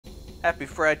Happy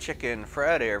Fried Chicken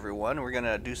Friday, everyone. We're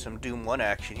gonna do some Doom 1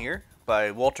 action here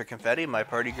by Walter Confetti, my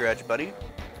party garage buddy.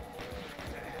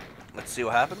 Let's see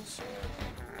what happens.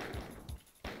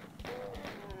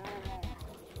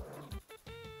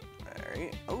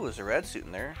 Alright. Oh, there's a red suit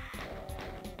in there.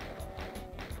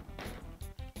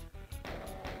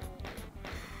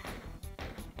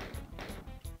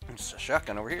 There's a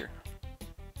shotgun over here.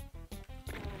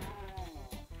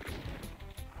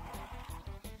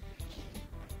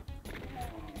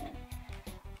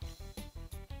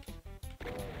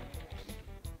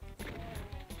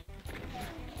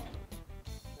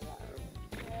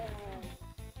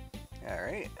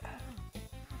 Alright.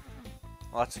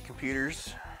 Lots of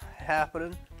computers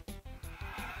happening.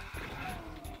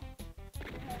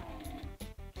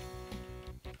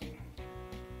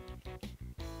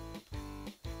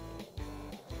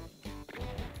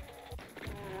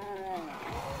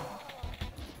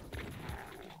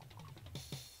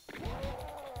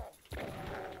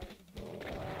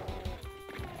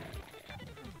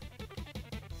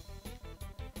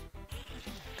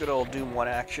 Good old Doom 1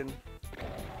 action.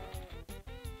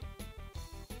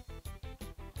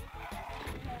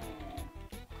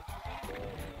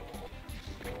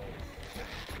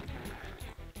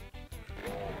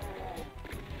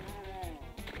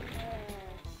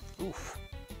 Oof.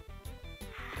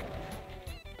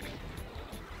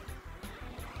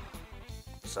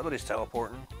 Somebody's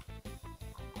teleporting.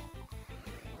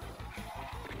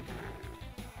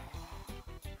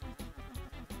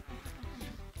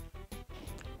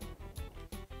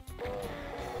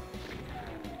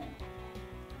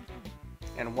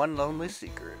 And one lonely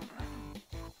secret.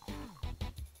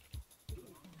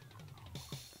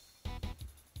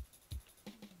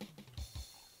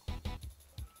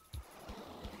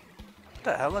 What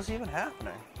the hell is even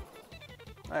happening?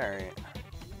 Alright.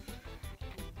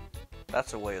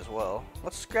 That's a way as well.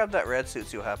 Let's grab that red suit,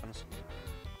 see what happens.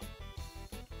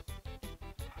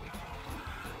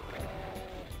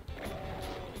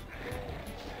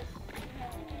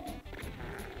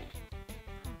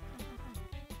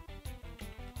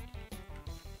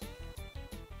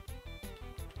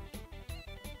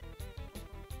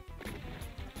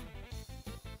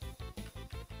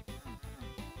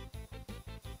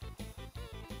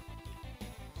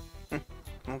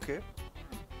 Okay.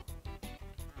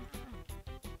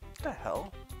 What the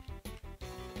hell?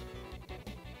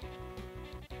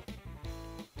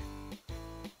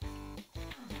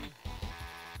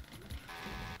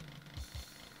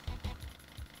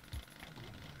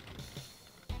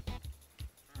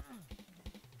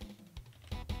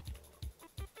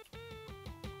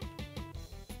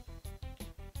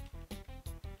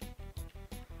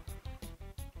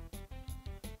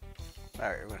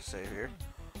 Alright, we're gonna save here.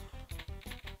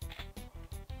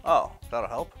 Oh, that'll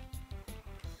help.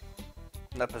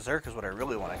 That berserk is what I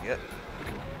really want to get.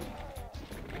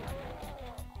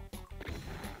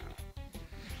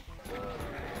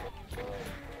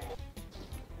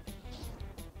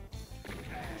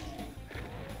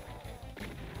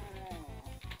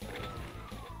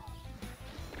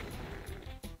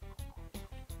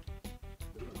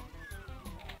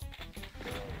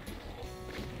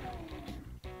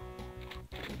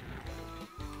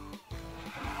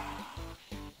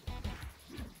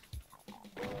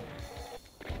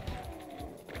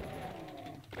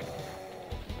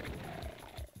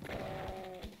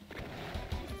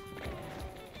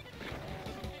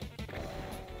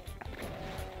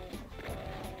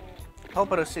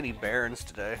 Hope I don't see any barons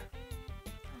today.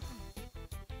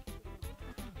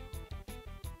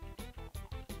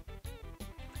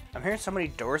 I'm hearing so many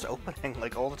doors opening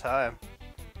like all the time.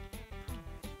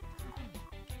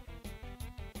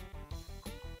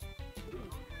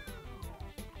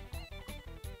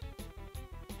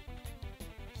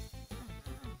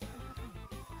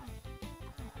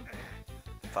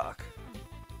 Fuck.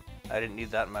 I didn't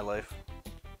need that in my life.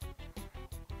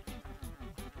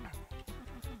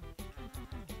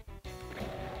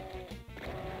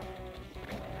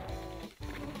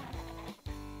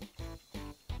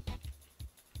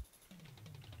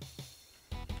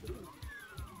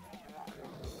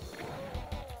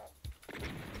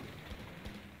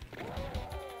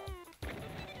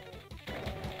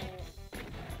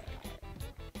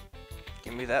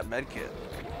 Give me that med kit.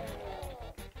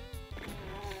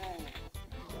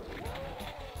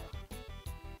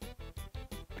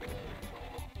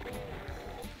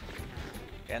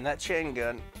 And that chain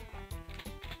gun.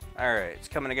 Alright, it's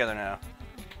coming together now.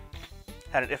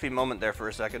 Had an iffy moment there for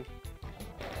a second.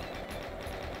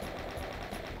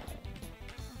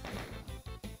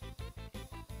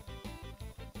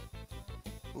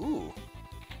 Ooh.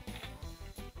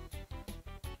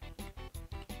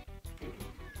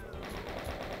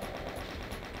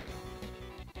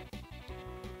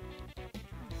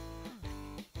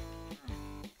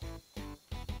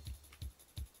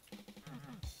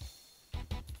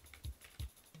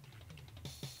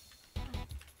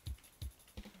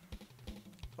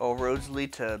 All roads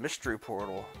lead to Mystery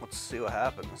Portal. Let's see what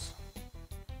happens.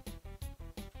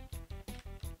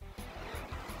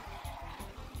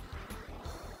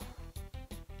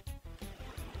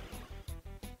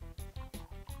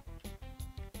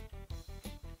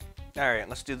 Alright,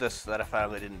 let's do this that I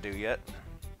finally didn't do yet.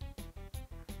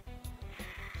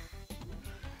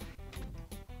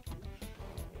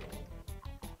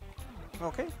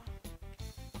 Okay.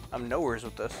 I'm nowheres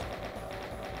with this.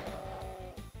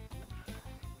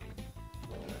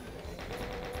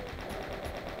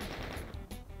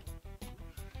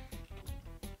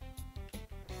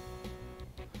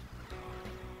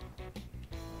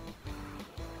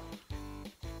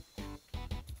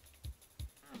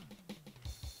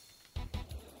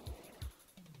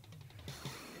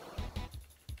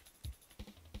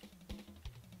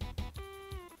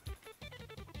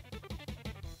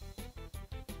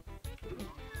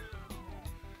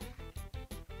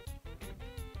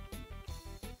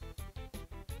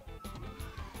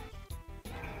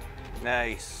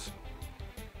 Nice.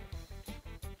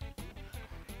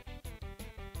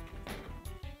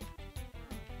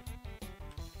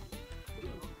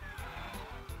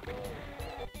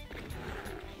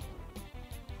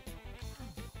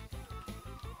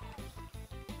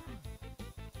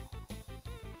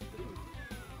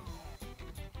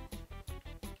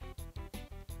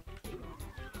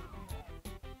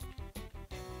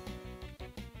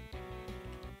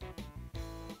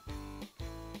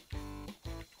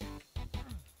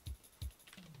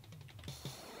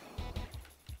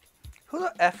 Who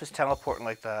the F is teleporting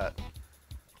like that?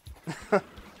 It's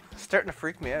starting to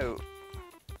freak me out.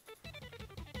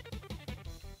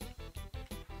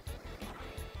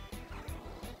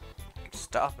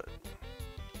 Stop it.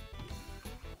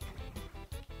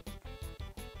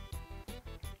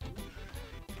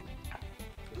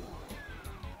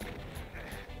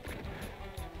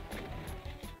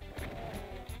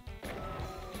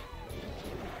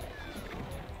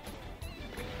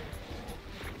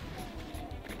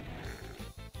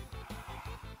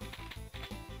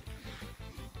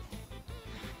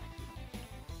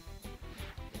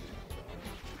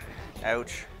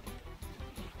 Ouch.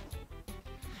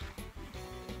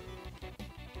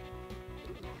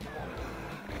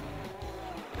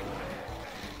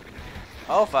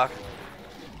 Oh fuck.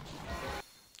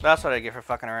 That's what I get for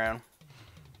fucking around.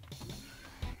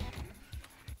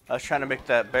 I was trying to make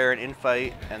that bear an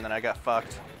infight and then I got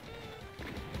fucked.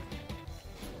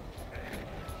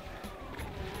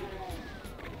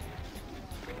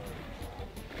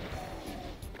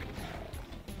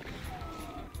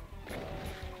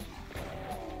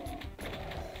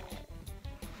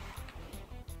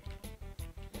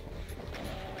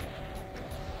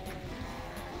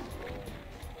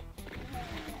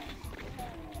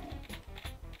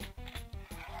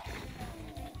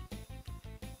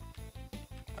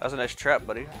 That was a nice trap,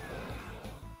 buddy.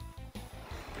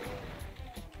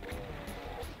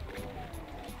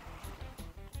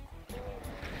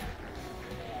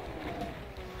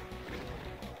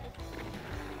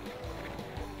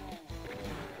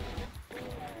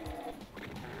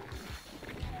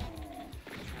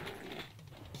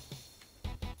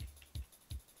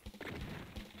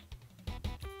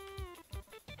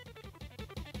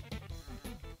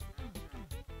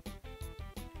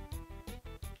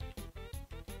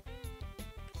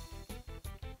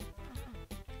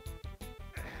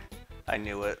 I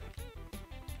knew it.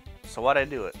 So why'd I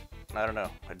do it? I don't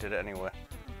know. I did it anyway.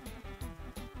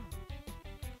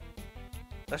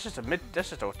 That's just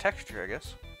a texture, I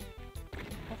guess.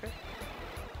 Okay.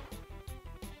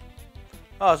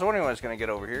 Oh, I was wondering when I was gonna get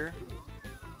over here.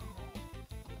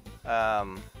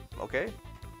 Okay.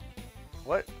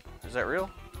 What? Is that real?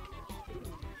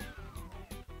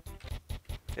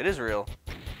 It is real.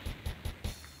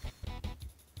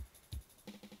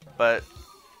 But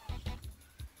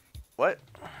what?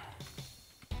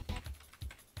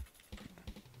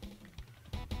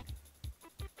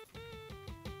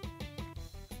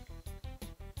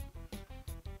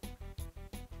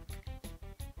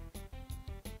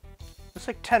 There's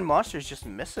like 10 monsters just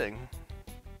missing.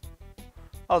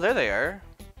 Oh, there they are.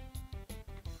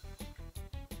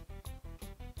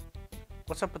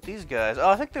 What's up with these guys? Oh,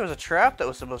 I think there was a trap that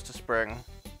was supposed to spring.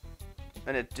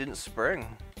 And it didn't spring.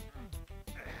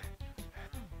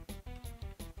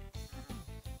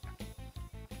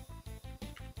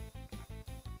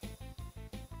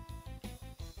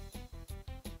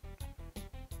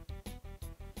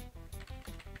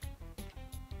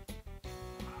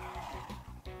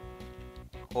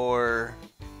 Or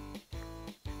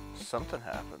something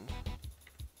happened.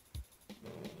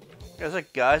 There's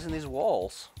like guys in these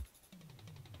walls.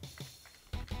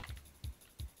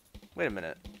 Wait a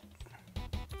minute.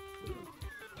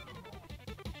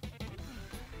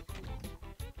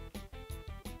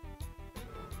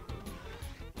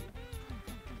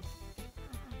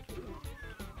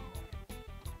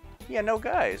 Yeah, no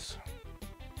guys.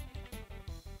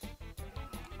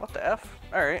 What the F?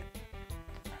 Alright.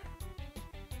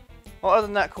 Well, other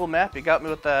than that cool map, you got me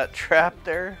with that trap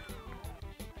there.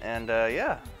 And,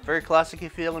 yeah. Very classic-y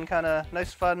feeling, kind of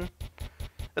nice, fun.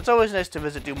 It's always nice to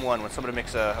visit Doom 1 when somebody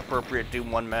makes a appropriate Doom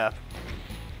 1 map.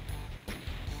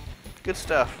 Good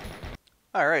stuff.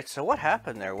 Alright, so what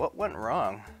happened there? What went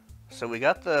wrong? So we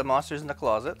got the monsters in the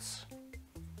closets.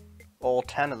 All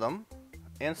 10 of them.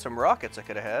 And some rockets I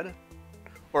could have had.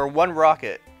 Or one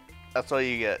rocket. That's all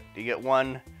you get. You get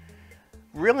one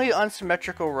really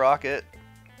unsymmetrical rocket.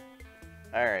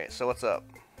 Alright, so what's up?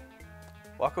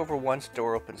 Walk over once,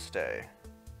 door open, stay.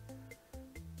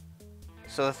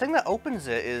 So the thing that opens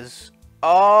it is...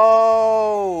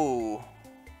 Oh!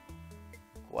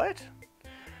 What?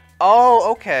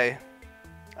 Oh, okay.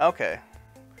 Okay.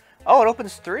 Oh, it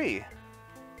opens 3.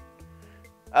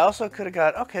 I also could have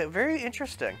got... Okay, very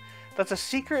interesting. That's a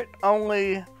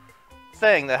secret-only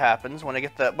thing that happens when I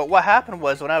get the... But what happened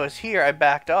was, when I was here, I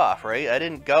backed off, right? I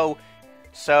didn't go...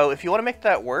 So, if you want to make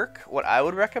that work, what I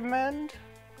would recommend...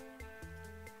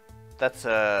 That's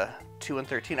 2 and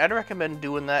 13. I'd recommend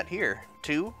doing that here.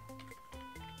 2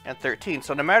 and 13.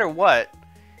 So no matter what,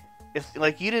 if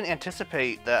like you didn't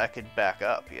anticipate that I could back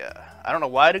up, yeah. I don't know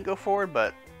why I didn't go forward,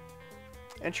 but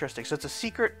interesting. So it's a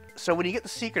secret. So when you get the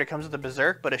secret, it comes with the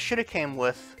Berserk, but it should have came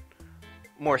with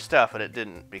more stuff, and it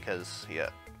didn't because, yeah,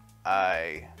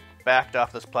 I backed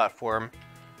off this platform.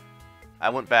 I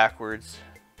went backwards.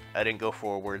 I didn't go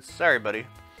forwards. Sorry, buddy.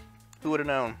 Who would have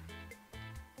known?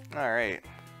 All right.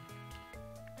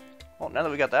 Well, now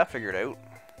that we got that figured out,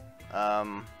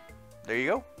 there you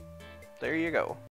go. There you go.